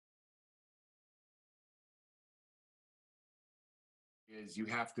is you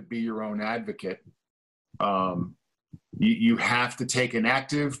have to be your own advocate. You have to take an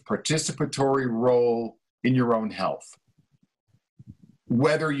active participatory role in your own health.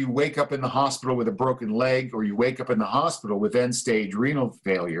 Whether you wake up in the hospital with a broken leg or you wake up in the hospital with end-stage renal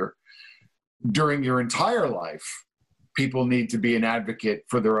failure, during your entire life, people need to be an advocate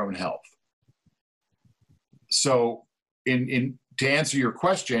for their own health. So to answer your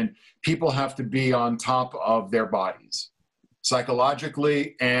question, people have to be on top of their bodies,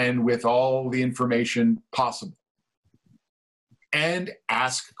 psychologically and with all the information possible. And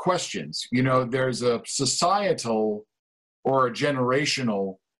ask questions. You know, there's a societal or a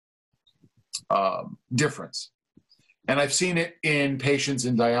generational difference. And I've seen it in patients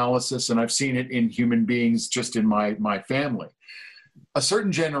in dialysis, and I've seen it in human beings just in my family. A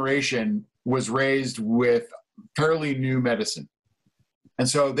certain generation was raised with fairly new medicine. And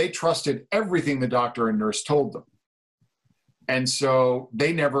so they trusted everything the doctor and nurse told them. And so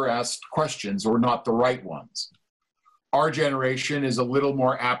they never asked questions, or not the right ones. Our generation is a little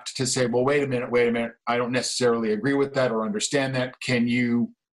more apt to say, well, wait a minute, I don't necessarily agree with that or understand that. Can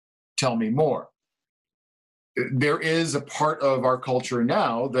you tell me more? There is a part of our culture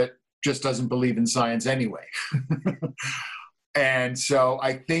now that just doesn't believe in science anyway. And so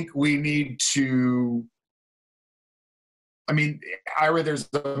I think we need to, I mean, Ira, there's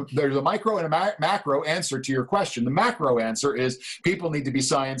a micro and a macro answer to your question. The macro answer is people need to be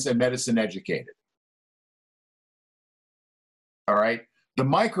science and medicine educated. All right. The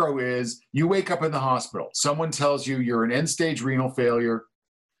micro is you wake up in the hospital. Someone tells you you're an end-stage renal failure.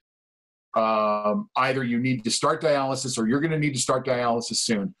 Either you need to start dialysis or you're going to need to start dialysis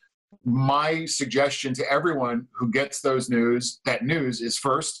soon. My suggestion to everyone who gets that news is,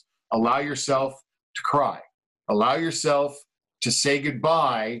 first, allow yourself to cry. Allow yourself to say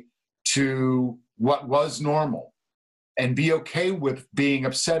goodbye to what was normal and be okay with being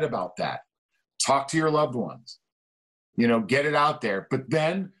upset about that. Talk to your loved ones. You know, get it out there. But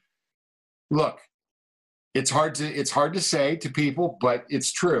then, look, it's hard to say to people, but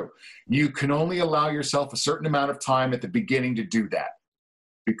it's true. You can only allow yourself a certain amount of time at the beginning to do that,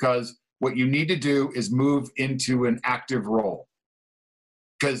 because what you need to do is move into an active role.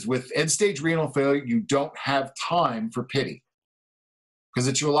 Because with end-stage renal failure, you don't have time for pity, because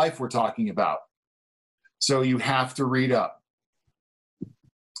it's your life we're talking about. So you have to read up.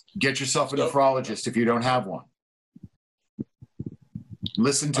 Get yourself a nephrologist if you don't have one.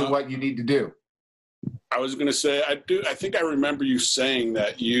 Listen to what you need to do. I was going to say, I think I remember you saying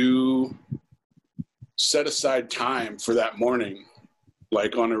that you set aside time for that morning,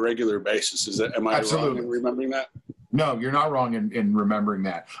 like on a regular basis. Am I wrong in remembering that? No, you're not wrong in remembering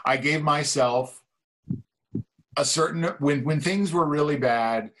that. I gave myself a certain, when things were really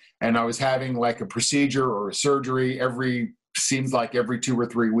bad and I was having like a procedure or a surgery seems like every 2 or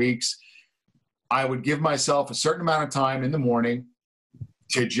 3 weeks, I would give myself a certain amount of time in the morning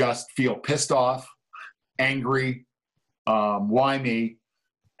to just feel pissed off, angry, why me,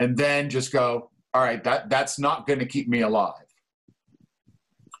 and then just go, all right, that's not going to keep me alive.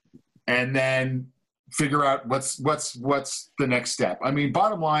 And then figure out what's the next step. I mean,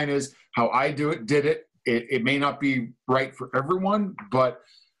 bottom line is how I did it. It may not be right for everyone, but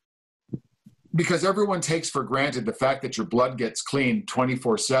because everyone takes for granted the fact that your blood gets clean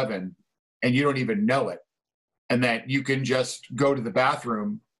 24/7 and you don't even know it, and that you can just go to the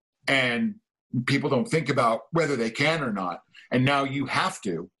bathroom and people don't think about whether they can or not. And now you have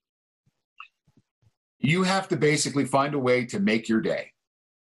to basically find a way to make your day.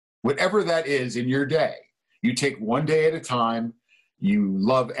 Whatever that is in your day, you take one day at a time. You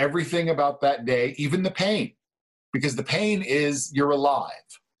love everything about that day, even the pain, because the pain is you're alive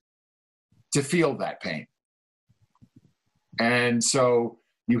to feel that pain. And so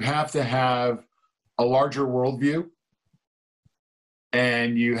you have to have a larger worldview,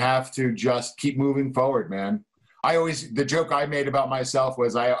 and you have to just keep moving forward, man. The joke I made about myself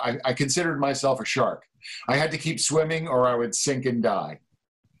was I considered myself a shark. I had to keep swimming or I would sink and die.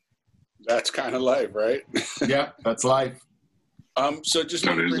 That's kind of life, right? Yeah, that's life. So just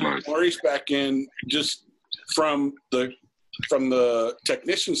to bring Maurice back in, just from the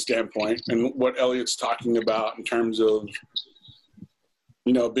technician standpoint and what Elliot's talking about in terms of,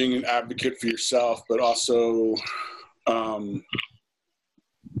 you know, being an advocate for yourself, but also,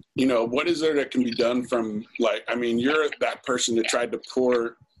 you know, what is there that can be done from, like, I mean, you're that person that tried to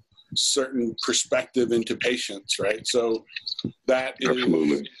pour certain perspective into patients, right? So that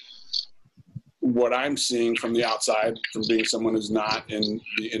is what I'm seeing from the outside, from being someone who's not in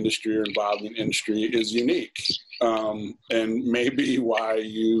the industry or involved in the industry, is unique. And maybe why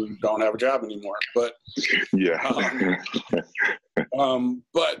you don't have a job anymore. But yeah.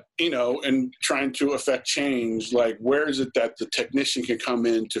 But, you know, and trying to affect change, like where is it that the technician can come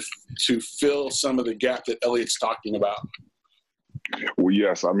in to fill some of the gap that Elliot's talking about? Well,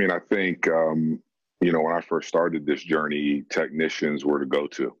 yes. I mean, I think, you know, when I first started this journey, technicians were the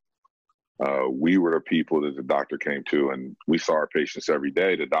go-to. We were the people that the doctor came to, and we saw our patients every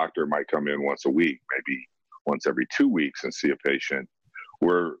day. The doctor might come in once a week, maybe once every 2 weeks and see a patient.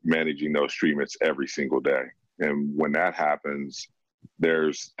 We're managing those treatments every single day. And when that happens,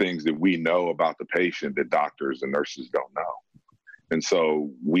 there's things that we know about the patient that doctors and nurses don't know. And so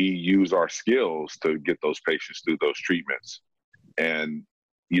we use our skills to get those patients through those treatments. And,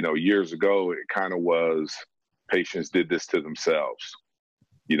 you know, years ago, it kind of was patients did this to themselves.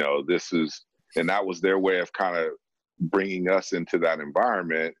 You know, and that was their way of kind of bringing us into that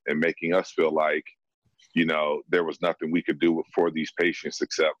environment and making us feel like, you know, there was nothing we could do for these patients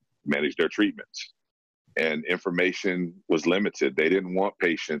except manage their treatments. And information was limited. They didn't want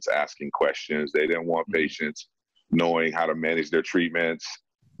patients asking questions. They didn't want patients knowing how to manage their treatments,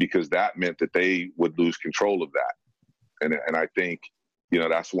 because that meant that they would lose control of that. And I think, you know,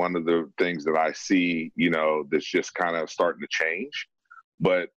 that's one of the things that I see, you know, that's just kind of starting to change.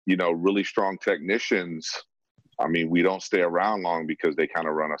 But, you know, really strong technicians, I mean, we don't stay around long because they kind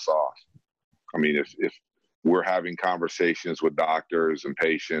of run us off. I mean, if we're having conversations with doctors and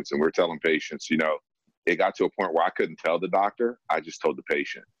patients, and we're telling patients, you know, it got to a point where I couldn't tell the doctor, I just told the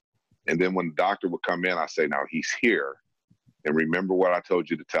patient. And then when the doctor would come in, I say, now he's here, and remember what I told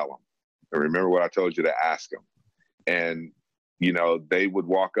you to tell him, and remember what I told you to ask him. And, you know, they would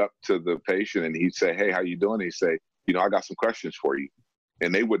walk up to the patient and he'd say, hey, how you doing? He'd say, you know, I got some questions for you.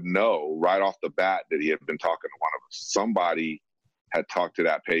 And they would know right off the bat that he had been talking to one of us. Somebody had talked to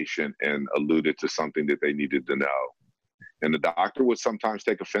that patient and alluded to something that they needed to know. And the doctor would sometimes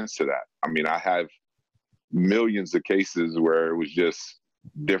take offense to that. I mean, I have millions of cases where it was just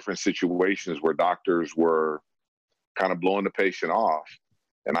different situations where doctors were kind of blowing the patient off.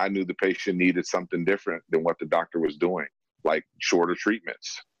 And I knew the patient needed something different than what the doctor was doing, like shorter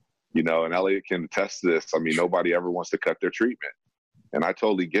treatments, you know, and Elliot can attest to this. I mean, nobody ever wants to cut their treatment. And I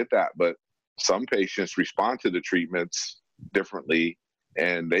totally get that. But some patients respond to the treatments differently,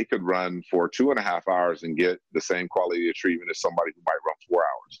 and they could run for 2.5 hours and get the same quality of treatment as somebody who might run 4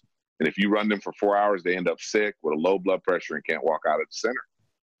 hours. And if you run them for 4 hours, they end up sick with a low blood pressure and can't walk out of the center.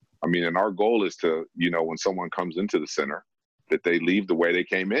 I mean, and our goal is to, you know, when someone comes into the center, that they leave the way they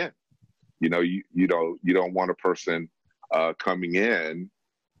came in. You know, you don't want a person coming in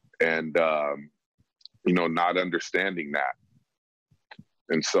and, you know, not understanding that.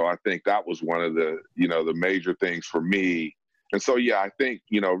 And so I think that was one of the, you know, the major things for me. And so, yeah, I think,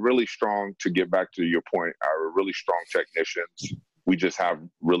 you know, really strong, to get back to your point, our really strong technicians. We just have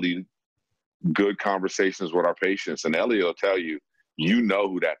really good conversations with our patients. And Elliot will tell you, you know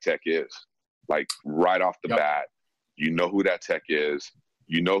who that tech is. Like right off the bat, you know who that tech is.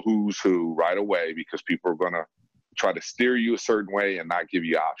 You know who's who right away, because people are going to try to steer you a certain way and not give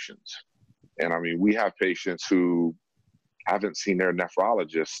you options. And I mean, we have patients who haven't seen their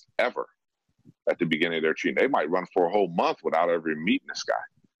nephrologist ever at the beginning of their treatment. They might run for a whole month without ever meeting this guy.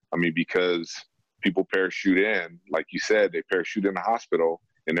 I mean, because people parachute in, like you said, they parachute in the hospital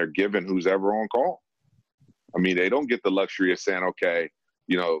and they're given who's ever on call. I mean, they don't get the luxury of saying, okay,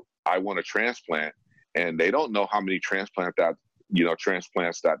 you know, I want a transplant. And they don't know how many transplants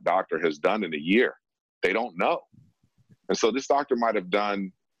that doctor has done in a year. They don't know. And so this doctor might have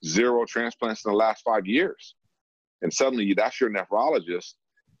done 0 transplants in the last 5 years. And suddenly that's your nephrologist.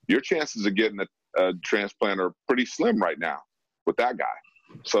 Your chances of getting a transplant are pretty slim right now with that guy.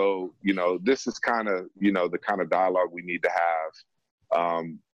 So, you know, this is kind of, you know, the kind of dialogue we need to have.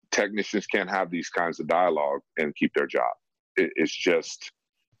 Technicians can't have these kinds of dialogue and keep their job. It's just,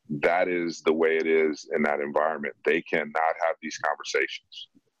 that is the way it is in that environment. They cannot have these conversations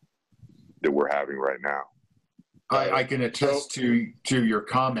that we're having right now. I can attest to your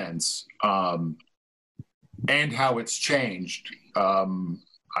comments and how it's changed.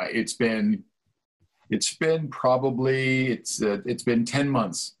 It's been probably 10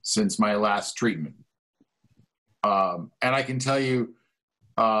 months since my last treatment, and I can tell you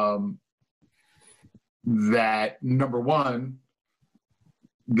that, number one,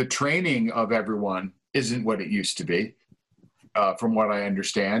 the training of everyone isn't what it used to be, from what I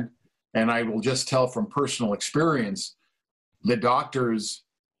understand. And I will just tell from personal experience, the doctors,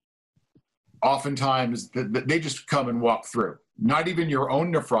 oftentimes, they just come and walk through. Not even your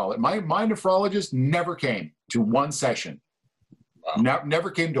own nephrologist. My nephrologist never came to one session. Wow.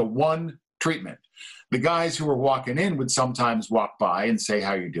 Never came to one treatment. The guys who were walking in would sometimes walk by and say,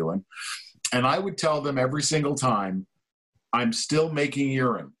 how you doing? And I would tell them every single time, I'm still making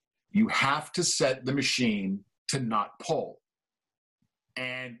urine. You have to set the machine to not pull.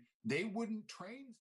 And they wouldn't train